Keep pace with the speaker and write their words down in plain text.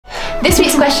This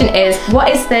week's question is, what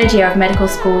is third year of medical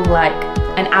school like?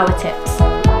 And our tips.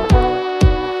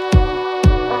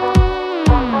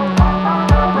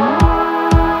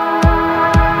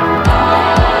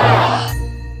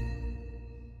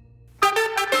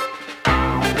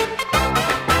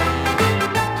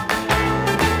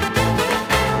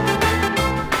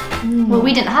 Well,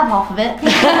 we didn't have half of it.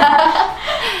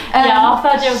 Yeah, our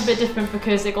third year was a bit different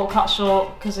because it got cut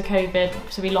short because of COVID,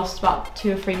 so we lost about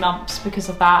 2 or 3 months because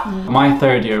of that. My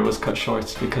third year was cut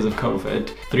short because of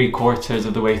COVID. 3/4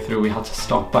 of the way through we had to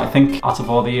stop, but I think out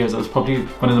of all the years it was probably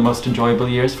one of the most enjoyable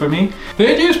years for me.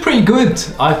 Third year is pretty good,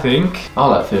 I think. I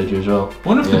like third year as well.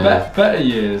 One of the better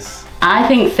years. I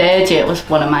think third year was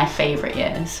one of my favourite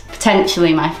years.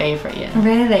 Potentially my favourite year.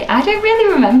 Really? I don't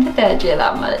really remember third year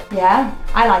that much. Yeah,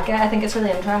 I like it. I think it's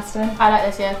really interesting. I like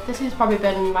this year. This has probably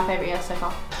been my favourite year so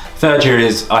far. Third year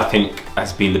I think,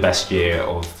 has been the best year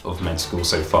of med school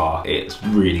so far. It's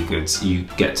really good. You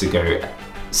get to go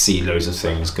see loads of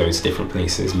things, go to different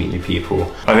places, meet new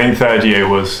people. I think third year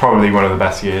was probably one of the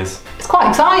best years. It's quite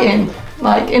exciting.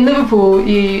 Like in Liverpool,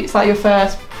 it's like your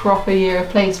first proper year of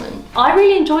placement. I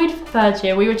really enjoyed third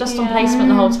year. We were just on placement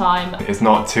the whole time. It's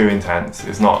not too intense.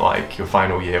 It's not like your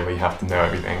final year where you have to know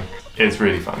everything. It's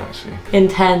really fun actually.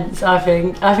 Intense, I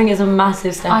think. I think it's a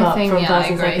massive step up from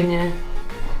first and second year.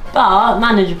 But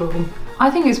manageable. I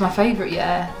think it's my favourite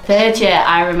year. Third year,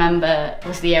 I remember,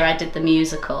 was the year I did the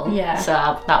musical. Yeah.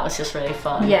 So that was just really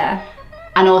fun. Yeah.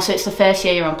 And also it's the first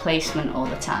year you're on placement all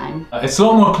the time. It's a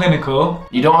lot more clinical.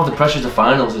 You don't have the pressures of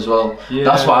finals as well. Yeah.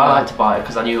 That's why I liked about it,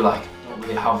 because I knew like, I don't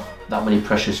really have that many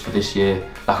pressures for this year.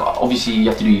 Like obviously you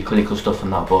have to do your clinical stuff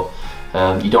and that,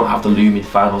 but you don't have the looming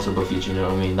finals above you, do you know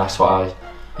what I mean? That's what I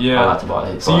liked about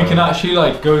it. So you can actually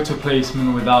like go to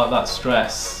placement without that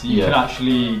stress. You can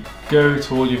actually go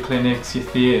to all your clinics, your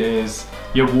theatres,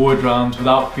 your ward rounds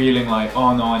without feeling like,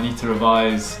 oh no, I need to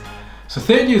revise. So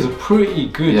third year is a pretty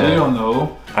good year on the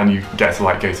whole. And you get to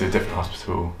like go to a different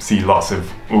hospital, see lots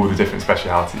of all the different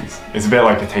specialities. It's a bit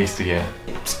like a taster year.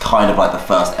 It's kind of like the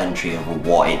first entry of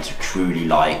what it's truly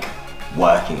like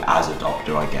working as a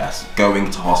doctor, I guess. Going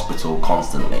to hospital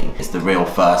constantly is the real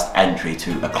first entry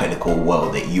to a clinical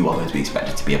world that you are going to be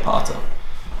expected to be a part of.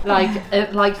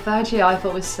 Like third year I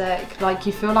thought was sick. Like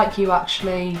you feel like you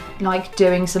actually like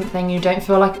doing something. You don't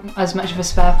feel like as much of a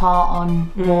spare part on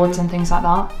wards and things like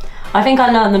that. I think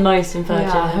I learned the most in third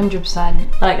year.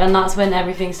 100%. Like, and that's when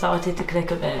everything started to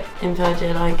click a bit in third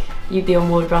year. Like, you'd be on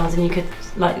ward rounds and you could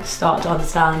like start to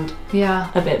understand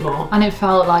a bit more. And it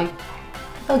felt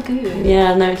good.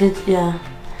 Yeah, no, it did. Yeah,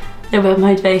 a little bit of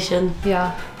motivation.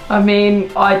 Yeah. I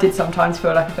mean, I did sometimes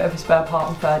feel like a bit of a spare part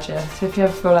on third year, so if you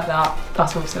ever feel like that,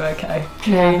 that's also okay.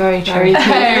 Yeah, very true. Very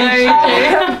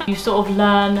true. You sort of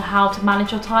learn how to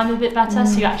manage your time a bit better,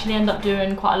 so you actually end up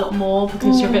doing quite a lot more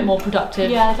because you're a bit more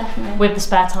productive. Yeah, definitely. With the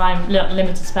spare time,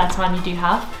 limited spare time you do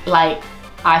have. Like,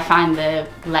 I find the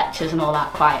lectures and all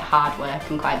that quite hard work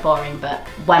and quite boring, but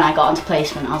when I got into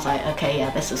placement I was like, okay, yeah,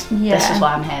 this is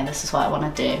why I'm here, this is what I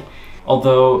want to do.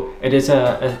 Although it is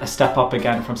a step up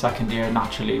again from second year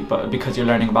naturally, but because you're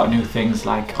learning about new things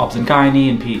like obs and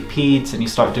gynae and peds and you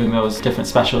start doing those different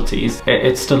specialties,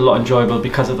 it's still a lot enjoyable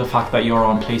because of the fact that you're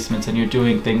on placements and you're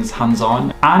doing things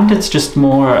hands-on, and it's just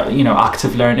more, you know,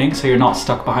 active learning, so you're not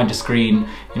stuck behind a screen,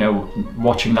 you know,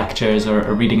 watching lectures or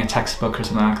reading a textbook or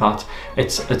something like that.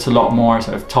 It's a lot more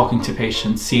sort of talking to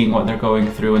patients, seeing what they're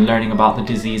going through and learning about the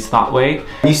disease that way.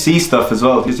 You see stuff as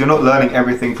well, because you're not learning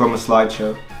everything from a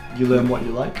slideshow. You learn what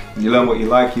you like. You learn what you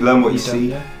like, you learn what you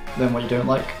see. Learn what you don't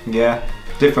like. Yeah,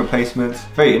 different placements,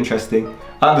 very interesting.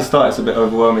 At the start it's a bit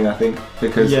overwhelming, I think,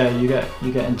 because... Yeah, you get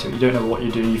into it, you don't know what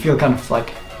you're doing, you feel kind of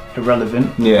like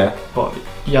irrelevant. Yeah. But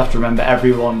you have to remember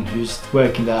everyone who's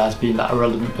working there has been that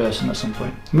irrelevant person at some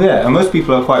point. Yeah, and most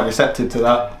people are quite receptive to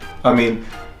that. I mean,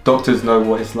 doctors know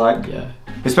what it's like. Yeah.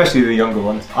 Especially the younger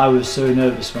ones. I was so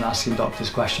nervous when asking doctors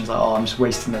questions, like, oh, I'm just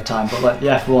wasting their time. But like the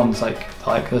F1s,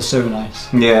 like they're so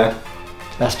nice. Yeah.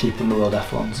 Best people in the world,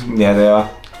 F1s. Yeah, they are.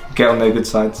 Get on their good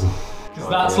sides. Because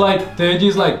that's like, third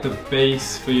year's like the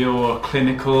base for your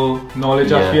clinical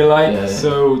knowledge, I feel like.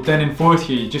 So then in fourth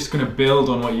year, you're just going to build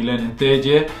on what you learned in third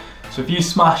year. So if you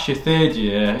smash your third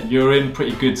year, you're in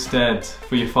pretty good stead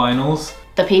for your finals.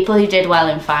 The people who did well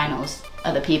in finals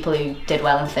are the people who did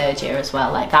well in third year as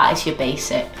well. Like, that is your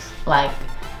basics, like,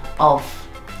 of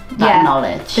that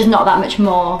knowledge. There's not that much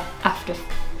more after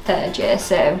third year,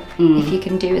 so if you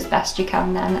can do as best you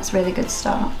can then that's a really good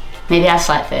start. Maybe I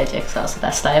select third year because that was the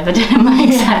best I ever did in my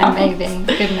exam. Maybe,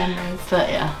 good memories. But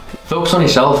yeah. Focus on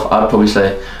yourself, I'd probably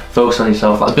say. Focus on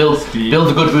yourself. Like build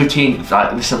a good routine.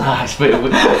 Like this and that.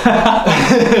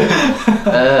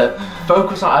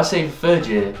 focus on, I'd say for third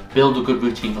year, build a good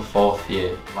routine for fourth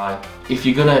year. Like, if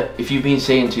you've been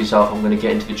saying to yourself, I'm gonna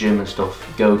get into the gym and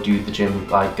stuff, go do the gym,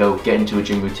 like go get into a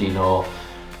gym routine, or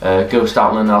go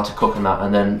start learning how to cook and that,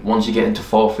 and then once you get into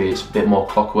fourth year, it's a bit more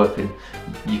clockwork and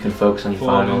you can focus on your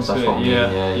finals. That's what I mean.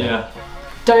 Yeah.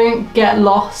 Don't get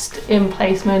lost in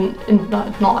placement, and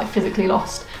not like physically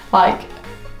lost. Like,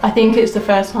 I think it's the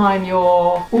first time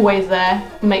you're always there.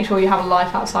 Make sure you have a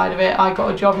life outside of it. I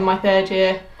got a job in my third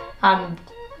year and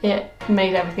it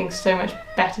made everything so much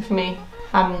better for me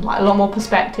and like a lot more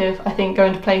perspective. I think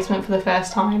going to placement for the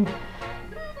first time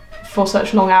for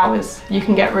such long hours, you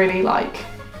can get really like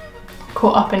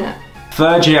caught up in it.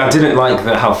 Third year, I didn't like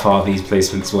how far these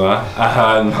placements were.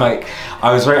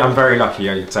 I'm very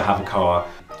lucky to have a car,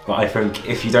 but I think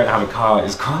if you don't have a car,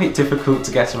 it's quite difficult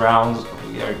to get around.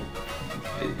 You know,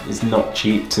 it's not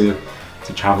cheap to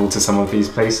travel to some of these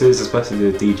places,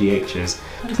 especially the DGHs.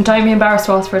 Don't be embarrassed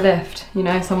to ask for a lift. You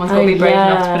know, someone's got to be brave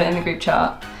enough to put it in the group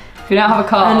chat. If you don't have a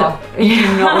car, you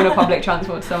do not want a public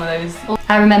transport to some of those.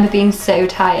 I remember being so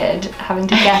tired, having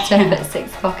to get up at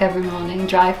 6 o'clock every morning,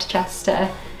 drive to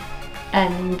Chester,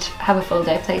 and have a full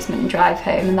day placement and drive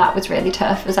home, and that was really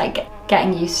tough. It was like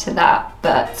getting used to that,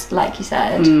 but like you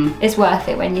said, it's worth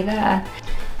it when you're there.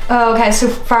 Okay, so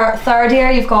for third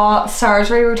year you've got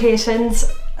surgery rotations.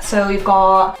 So you've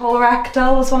got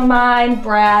colorectal was one of mine,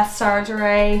 breast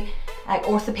surgery, like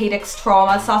orthopedics,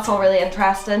 trauma, so that's all really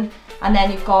interesting. And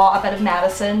then you've got a bit of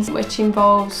medicine, which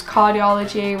involves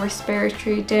cardiology,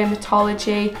 respiratory,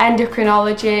 dermatology,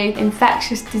 endocrinology,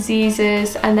 infectious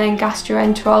diseases, and then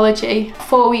gastroenterology.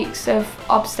 4 weeks of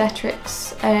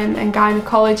obstetrics and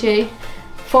gynecology,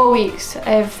 4 weeks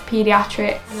of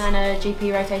paediatrics, and then a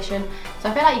GP rotation. So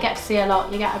I feel like you get to see a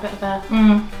lot. You get a bit of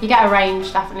a, you get a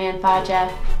range definitely in third year.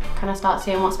 Kind of start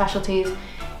seeing what specialties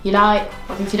you like,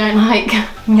 what things you don't like.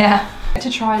 Yeah. To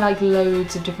try like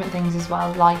loads of different things as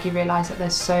well, like you realise that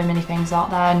there's so many things out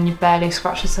there and you barely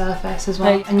scratch the surface as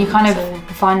well. And you kind of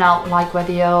find out like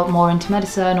whether you're more into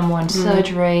medicine or more into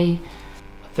surgery.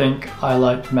 I think I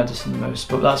like medicine the most,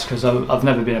 but that's because I've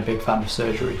never been a big fan of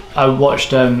surgery. I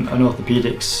watched an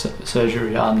orthopedics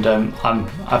surgery and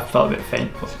I felt a bit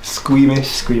faint. But squeamish?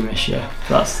 Squeamish, yeah.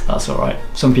 That's alright.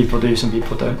 Some people do, some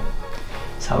people don't.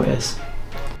 That's how it is.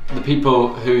 The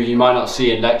people who you might not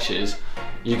see in lectures,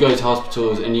 you go to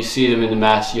hospitals and you see them in the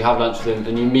mess, you have lunch with them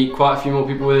and you meet quite a few more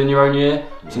people within your own year.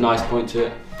 It's a nice point to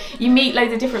it. You meet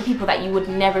loads of different people that you would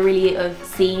never really have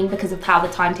seen because of how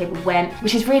the timetable went,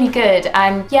 which is really good,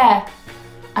 and yeah,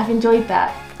 I've enjoyed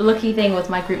that. The lucky thing was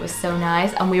my group was so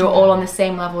nice and we were all on the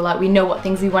same level, like we know what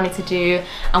things we wanted to do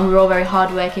and we were all very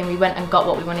hardworking. We went and got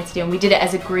what we wanted to do and we did it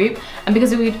as a group, and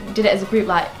because we did it as a group,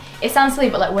 like, it sounds silly,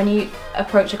 but like when you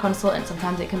approach a consultant,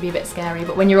 sometimes it can be a bit scary,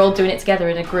 but when you're all doing it together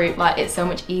in a group, like it's so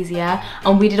much easier.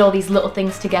 And we did all these little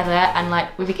things together and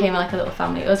like we became like a little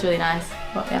family. It was really nice.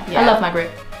 But yeah. I love my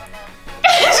group.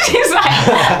 She's like,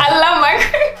 I love my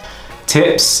group.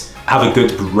 Tips: have a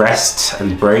good rest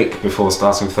and break before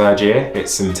starting third year.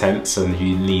 It's intense and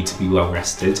you need to be well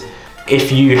rested.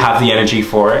 If you have the energy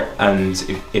for it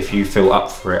and if you feel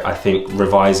up for it, I think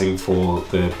revising for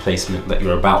the placement that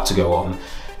you're about to go on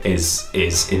is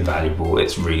invaluable.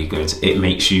 It's really good. It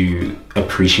makes you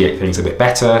appreciate things a bit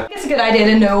better. It's a good idea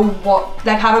to know what,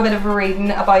 like have a bit of a reading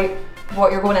about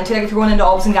what you're going into. Like if you're going into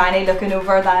obs and gynae, looking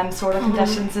over them sort of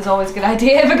conditions is always a good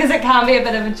idea because it can be a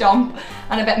bit of a jump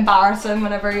and a bit embarrassing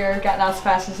whenever you're getting asked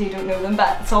questions and you don't know them,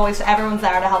 but it's always, everyone's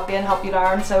there to help you and help you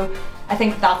learn. So I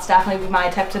think that's definitely my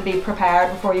tip, to be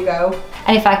prepared before you go.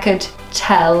 And if I could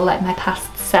tell like my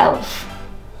past self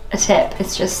a tip,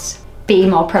 it's just be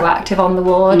more proactive on the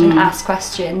ward and ask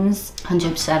questions.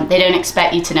 100%. They don't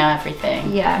expect you to know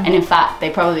everything. Yeah. And in fact, they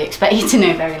probably expect you to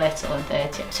know very little in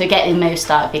third year. So get the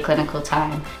most out of your clinical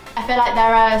time. I feel like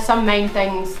there are some main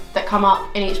things that come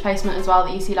up in each placement as well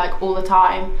that you see like all the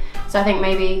time. So I think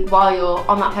maybe while you're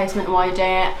on that placement and while you're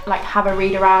doing it, like have a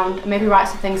read around and maybe write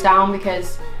some things down,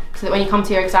 because so that when you come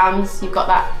to your exams, you've got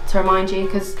that to remind you,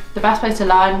 because the best place to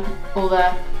learn all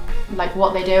the, like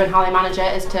what they do and how they manage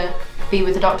it is to be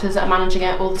with the doctors that are managing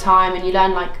it all the time, and you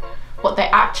learn like what they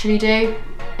actually do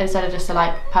instead of just a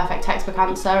like perfect textbook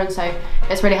answer. And so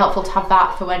it's really helpful to have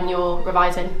that for when you're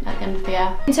revising at the end of the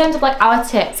year. In terms of like our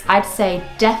tips, I'd say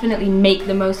definitely make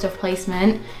the most of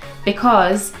placement,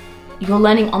 because you're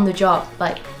learning on the job,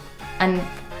 like, and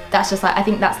that's just like, I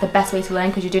think that's the best way to learn,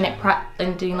 because you're doing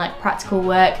it doing like practical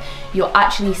work. You're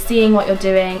actually seeing what you're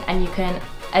doing and you can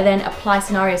then apply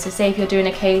scenarios. So say if you're doing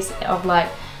a case of like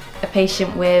a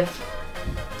patient with,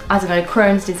 I don't know,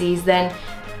 Crohn's disease, then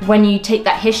when you take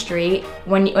that history,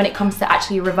 when it comes to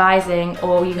actually revising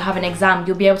or you have an exam,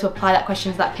 you'll be able to apply that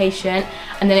question to that patient,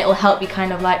 and then it will help you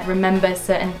kind of like remember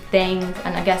certain things.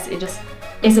 And I guess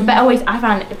it's a better way, I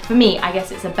found, for me, I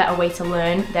guess it's a better way to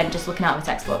learn than just looking out of a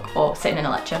textbook or sitting in a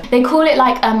lecture. They call it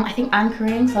like, I think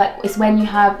anchoring, so like it's when you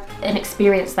have an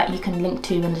experience that you can link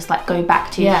to and just like go back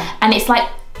to. Yeah. And it's like,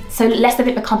 so less of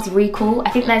it becomes recall.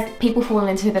 I think there's people falling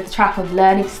into the trap of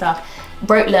learning stuff,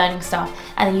 rote learning stuff,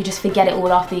 and then you just forget it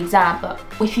all after the exam. But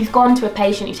if you've gone to a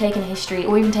patient, you've taken a history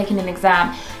or even taken an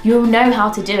exam, you'll know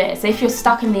how to do it. So if you're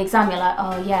stuck in the exam, you're like,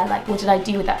 oh yeah, like what did I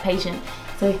do with that patient?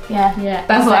 So yeah,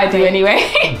 that's what I do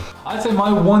anyway. I'd say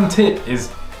my one tip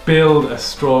is build a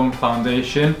strong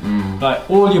foundation. Like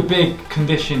all your big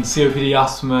conditions, COPD,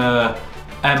 asthma,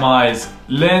 MIs,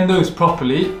 learn those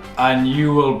properly and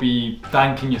you will be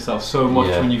thanking yourself so much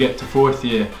when you get to 4th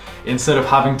year, instead of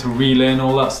having to relearn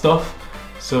all that stuff.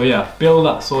 So yeah, build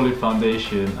that solid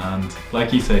foundation and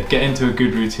like you said, get into a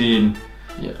good routine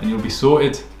and you'll be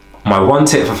sorted. My one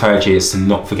tip for 3rd year is to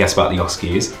not forget about the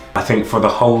OSCEs. I think for the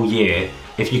whole year,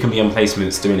 if you can be on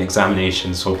placements doing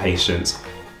examinations for patients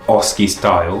OSCE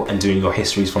style and doing your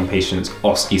histories from patients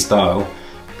OSCE style,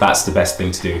 that's the best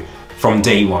thing to do. From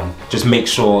day one, just make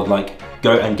sure, like,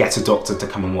 go and get a doctor to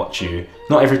come and watch you.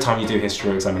 Not every time you do a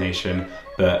history or examination,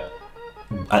 but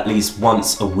at least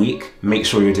once a week, make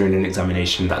sure you're doing an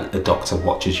examination that a doctor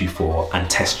watches you for and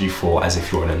tests you for as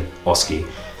if you're in an OSCE.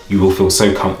 You will feel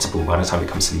so comfortable by the time it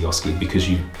comes to the OSCE because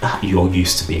you're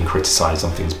used to being criticised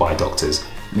on things by doctors.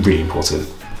 Really important.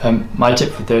 My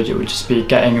tip for 3rd year would just be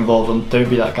getting involved and don't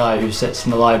be that guy who sits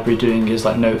in the library doing his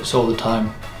like notes all the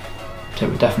time. It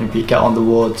would definitely be get on the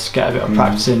wards, get a bit of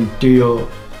practicing, do your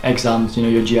exams, you know,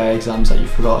 your GI exams that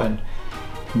you've forgotten,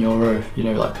 in your you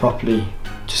know, like properly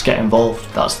just get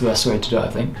involved. That's the best way to do it, I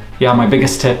think. Yeah, my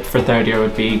biggest tip for 3rd year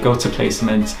would be go to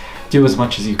placements, do as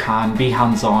much as you can, be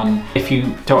hands-on. If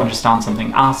you don't understand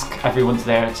something, ask. Everyone's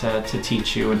there to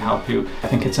teach you and help you. I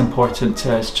think it's important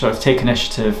to sort of take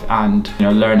initiative and, you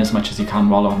know, learn as much as you can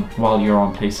while you're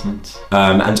on placement.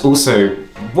 And also,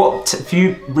 what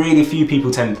really few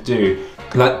people tend to do,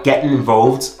 like getting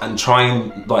involved and try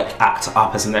and like act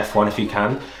up as an F1 if you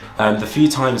can. The few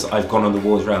times I've gone on the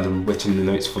ward round and written the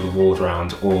notes for the ward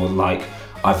round, or like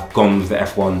I've gone with the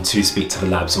F1 to speak to the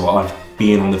labs, or I've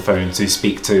been on the phone to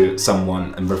speak to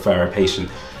someone and refer a patient.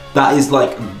 That is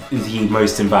like the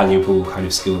most invaluable kind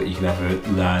of skill that you can ever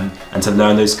learn. And to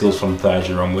learn those skills from 3rd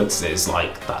year onwards is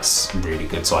like, that's really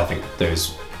good. So I think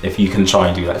those, if you can try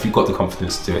and do that, if you've got the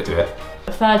confidence to do it, do it.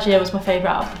 3rd year was my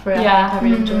favourite out of the 3. Yeah, I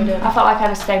really enjoyed it. I felt like I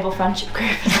had a stable friendship group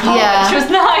as well, Yeah. which was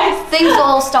nice. Things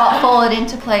all start falling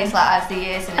into place like as the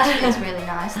years, and it's really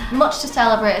nice. Much to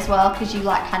celebrate as well because you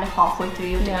like kind of halfway through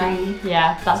your degree.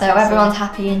 Yeah, that's so everyone's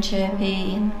happy and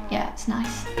chirpy, and yeah, it's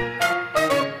nice.